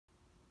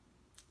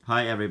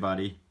Hi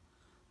everybody,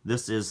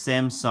 this is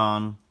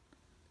Samsung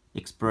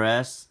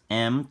Xpress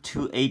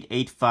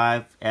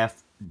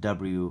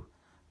M2885FW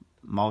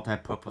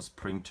multi-purpose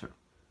printer.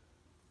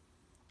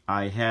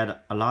 I had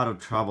a lot of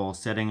trouble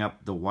setting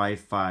up the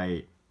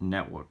Wi-Fi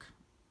network,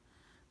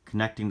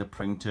 connecting the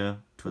printer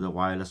to the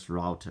wireless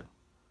router.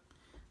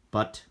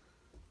 But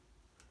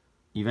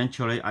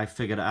eventually I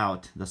figured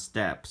out the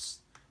steps.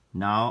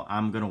 Now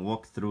I'm gonna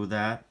walk through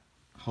that.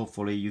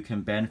 Hopefully you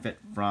can benefit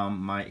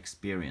from my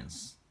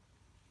experience.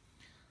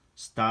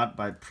 Start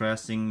by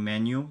pressing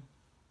menu.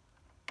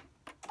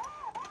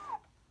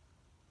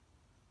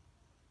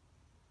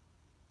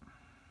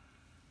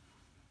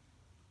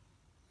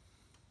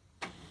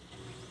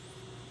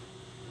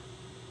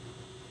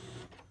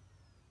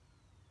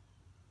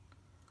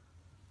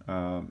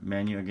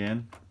 Menu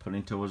again.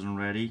 Printer wasn't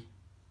ready.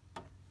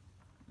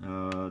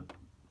 2,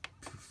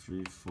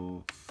 3,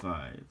 4,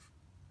 5.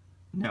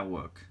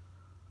 Network.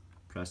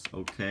 Press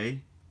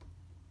OK.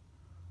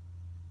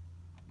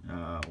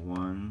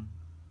 1,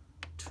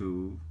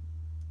 2,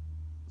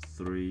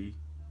 3.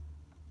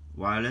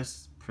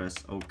 Wireless. Press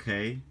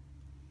OK.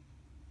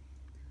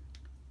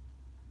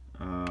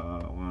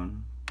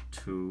 1,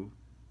 2,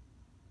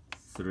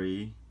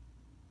 3.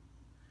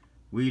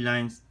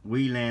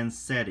 WLAN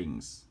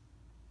settings.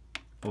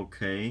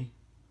 OK.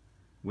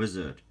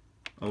 Wizard.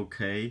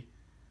 OK.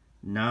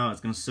 Now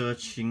it's going to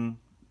searching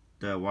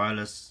the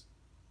wireless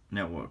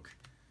network.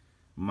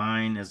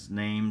 Mine is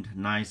named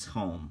Nice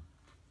Home.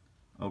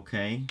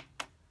 OK.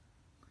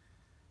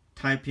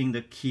 Typing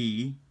the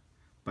key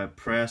by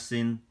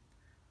pressing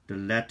the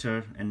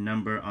letter and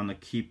number on the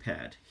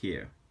keypad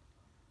here.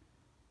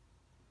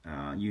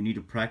 You need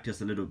to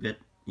practice a little bit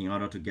in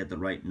order to get the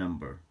right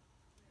number.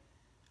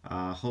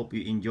 Hope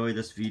you enjoy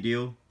this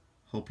video.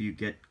 Hope you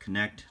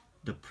connect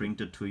the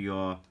printer to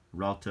your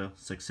router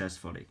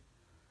successfully.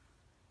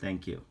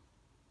 Thank you.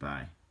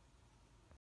 Bye.